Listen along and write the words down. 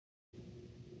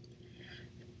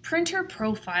Printer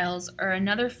profiles are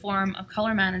another form of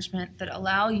color management that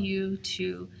allow you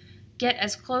to get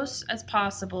as close as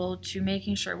possible to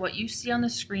making sure what you see on the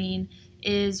screen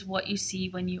is what you see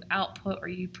when you output or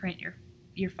you print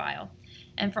your file.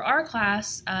 And for our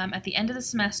class, at the end of the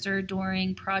semester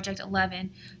during Project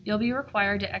 11, you'll be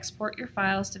required to export your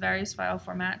files to various file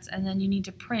formats, and then you need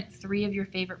to print 3 of your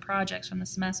favorite projects from the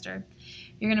semester.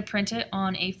 You're going to print it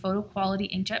on a photo quality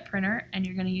inkjet printer, and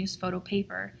you're going to use photo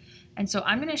paper. And so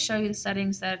I'm going to show you the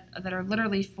settings that are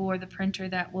literally for the printer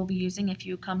that we'll be using if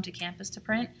you come to campus to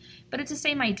print. But it's the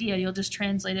same idea. You'll just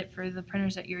translate it for the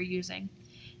printers that you're using.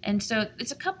 And so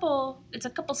it's a couple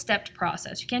stepped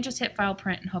process. You can't just hit file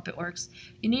print and hope it works.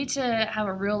 You need to have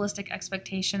a realistic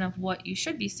expectation of what you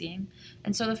should be seeing.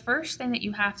 And so the first thing that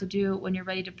you have to do when you're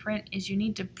ready to print is you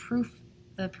need to proof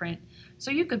the print. So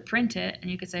you could print it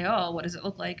and you could say, oh, what does it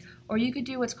look like? Or you could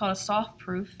do what's called a soft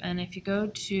proof. And if you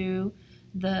go to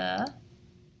the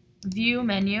View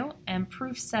menu and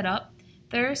Proof Setup,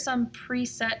 there are some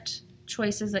preset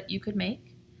choices that you could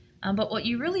make. But what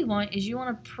you really want is you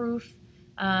want a proof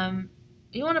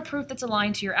that's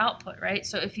aligned to your output, right?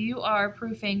 So if you are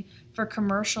proofing for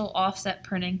commercial offset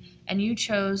printing and you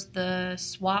chose the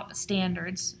swap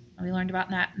standards, and we learned about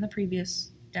that in the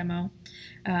previous demo,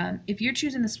 if you're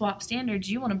choosing the swap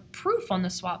standards, you want to proof on the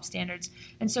swap standards.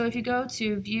 And so if you go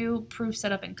to View, Proof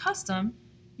Setup, and Custom,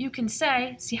 you can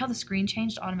say, see how the screen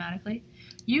changed automatically?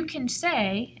 You can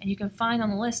say, and you can find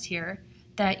on the list here,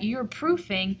 that you're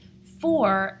proofing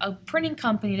for a printing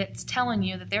company that's telling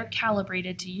you that they're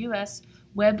calibrated to US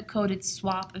Web Coded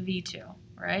Swap V2,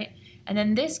 right? And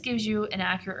then this gives you an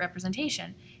accurate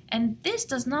representation. And this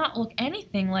does not look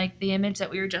anything like the image that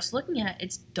we were just looking at.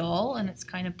 It's dull and it's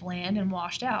kind of bland and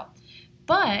washed out.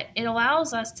 But it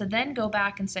allows us to then go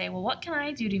back and say, well, what can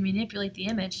I do to manipulate the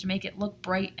image to make it look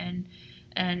bright and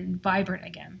vibrant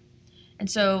again? And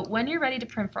so when you're ready to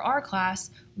print for our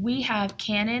class, we have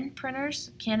Canon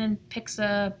printers, Canon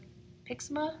Pixma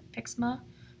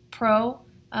Pro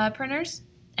printers.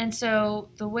 And so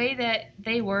the way that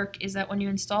they work is that when you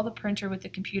install the printer with the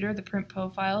computer, the print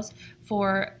profiles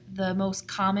for the most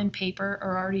common paper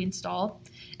are already installed.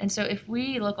 And so if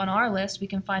we look on our list, we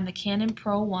can find the Canon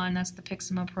Pro 1, that's the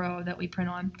Pixma Pro that we print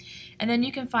on. And then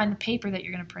you can find the paper that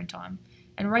you're going to print on.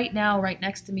 And right now, right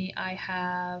next to me, I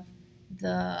have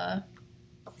the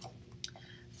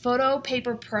Photo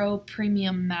Paper Pro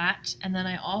Premium Matte, and then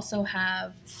I also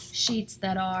have sheets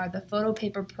that are the Photo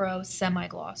Paper Pro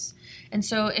Semi-Gloss. And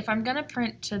so if I'm going to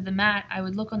print to the matte, I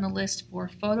would look on the list for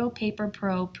Photo Paper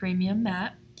Pro Premium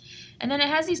Matte. And then it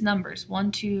has these numbers,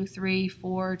 1, 2, 3,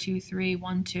 4, 2, 3,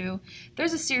 1, 2.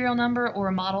 There's a serial number or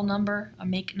a model number, a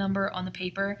make number on the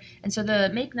paper. And so the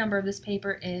make number of this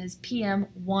paper is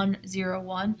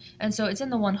PM101. And so it's in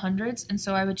the 100s. And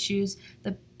so I would choose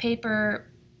the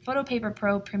Photo Paper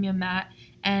Pro Premium Matte,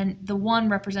 and the 1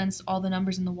 represents all the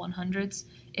numbers in the 100s.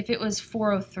 If it was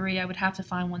 403, I would have to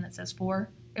find one that says 4.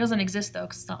 It doesn't exist though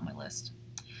because it's not on my list.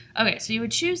 Okay, so you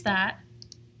would choose that.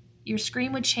 Your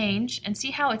screen would change, and see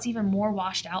how it's even more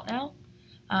washed out now?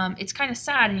 It's kind of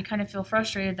sad and you kind of feel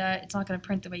frustrated that it's not going to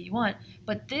print the way you want,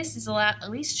 but this is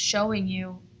at least showing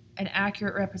you an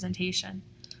accurate representation.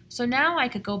 So now I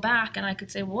could go back and I could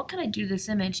say, well, what can I do to this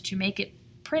image to make it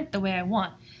print the way I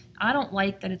want? I don't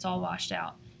like that it's all washed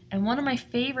out. And one of my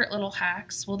favorite little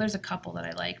hacks, well, there's a couple that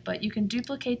I like, but you can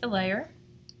duplicate the layer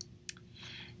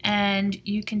and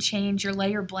you can change your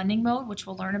layer blending mode, which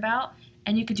we'll learn about,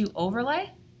 and you could do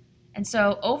overlay. And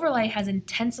so overlay has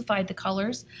intensified the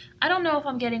colors. I don't know if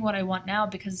I'm getting what I want now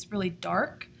because it's really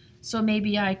dark, so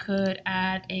maybe I could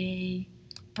add a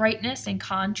brightness and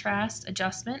contrast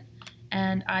adjustment,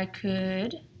 and I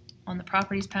could, on the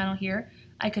properties panel here,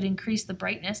 I could increase the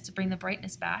brightness to bring the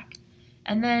brightness back.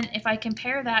 And then if I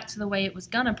compare that to the way it was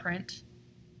gonna print,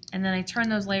 and then I turn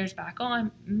those layers back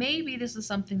on, maybe this is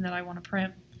something that I want to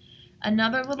print.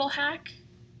 Another little hack,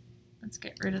 let's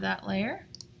get rid of that layer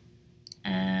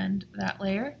and that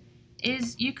layer,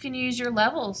 is you can use your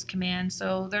levels command.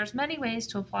 So there's many ways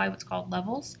to apply what's called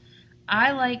levels.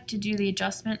 I like to do the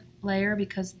adjustment layer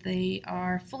because they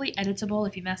are fully editable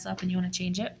if you mess up and you want to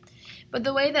change it. But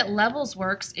the way that levels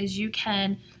works is you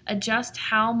can adjust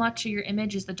how much of your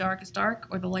image is the darkest dark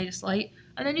or the lightest light,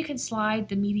 and then you can slide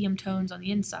the medium tones on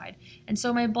the inside. And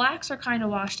so my blacks are kind of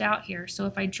washed out here, so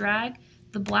if I drag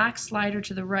the black slider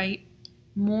to the right,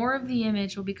 more of the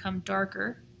image will become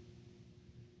darker.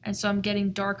 And so I'm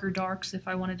getting darker darks if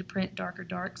I wanted to print darker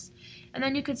darks. And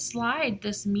then you could slide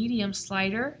this medium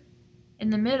slider in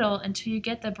the middle until you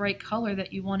get the bright color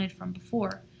that you wanted from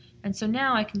before. And so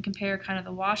now I can compare kind of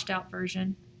the washed out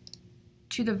version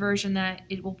to the version that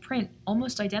it will print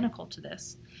almost identical to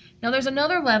this. Now there's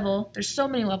another level, there's so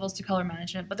many levels to color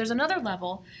management, but there's another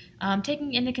level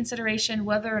taking into consideration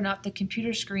whether or not the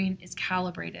computer screen is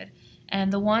calibrated.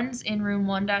 And the ones in room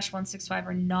 1-165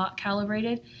 are not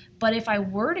calibrated, but if I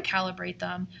were to calibrate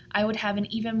them, I would have an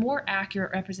even more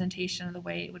accurate representation of the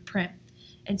way it would print.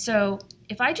 And so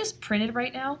if I just printed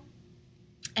right now,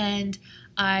 and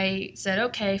I said,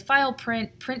 okay, file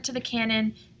print, print to the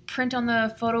Canon, print on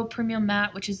the Photo Premium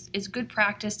Matte, which is good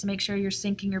practice to make sure you're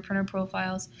syncing your printer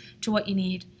profiles to what you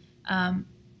need.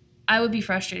 I would be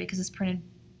frustrated because it's printed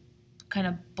kind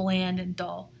of bland and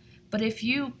dull. But if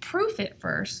you proof it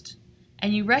first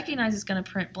and you recognize it's going to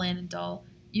print bland and dull,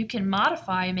 you can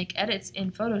modify and make edits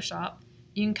in Photoshop.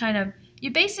 You can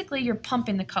you're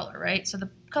pumping the color, right? So the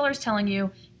color is telling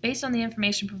you, based on the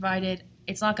information provided,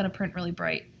 it's not going to print really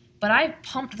bright. But I've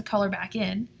pumped the color back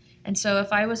in, and so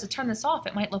if I was to turn this off,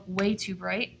 it might look way too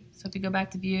bright. So if you go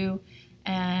back to View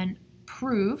and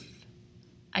Proof,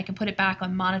 I can put it back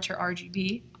on Monitor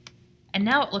RGB, and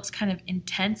now it looks kind of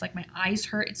intense, like my eyes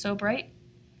hurt, it's so bright.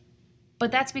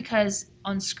 But that's because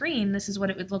on screen, this is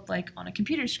what it would look like on a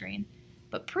computer screen.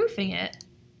 But proofing it,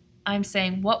 I'm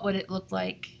saying, what would it look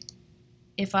like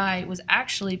if I was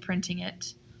actually printing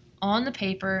it on the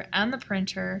paper and the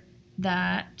printer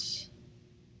that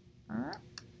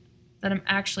I'm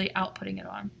actually outputting it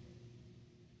on.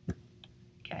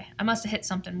 Okay, I must have hit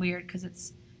something weird because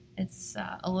it's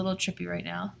a little trippy right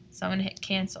now. So I'm going to hit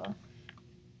cancel.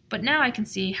 But now I can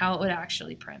see how it would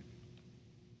actually print.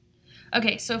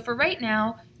 Okay, so for right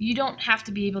now, you don't have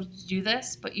to be able to do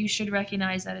this, but you should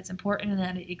recognize that it's important and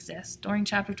that it exists. During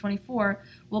Chapter 24,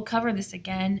 we'll cover this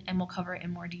again and we'll cover it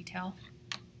in more detail.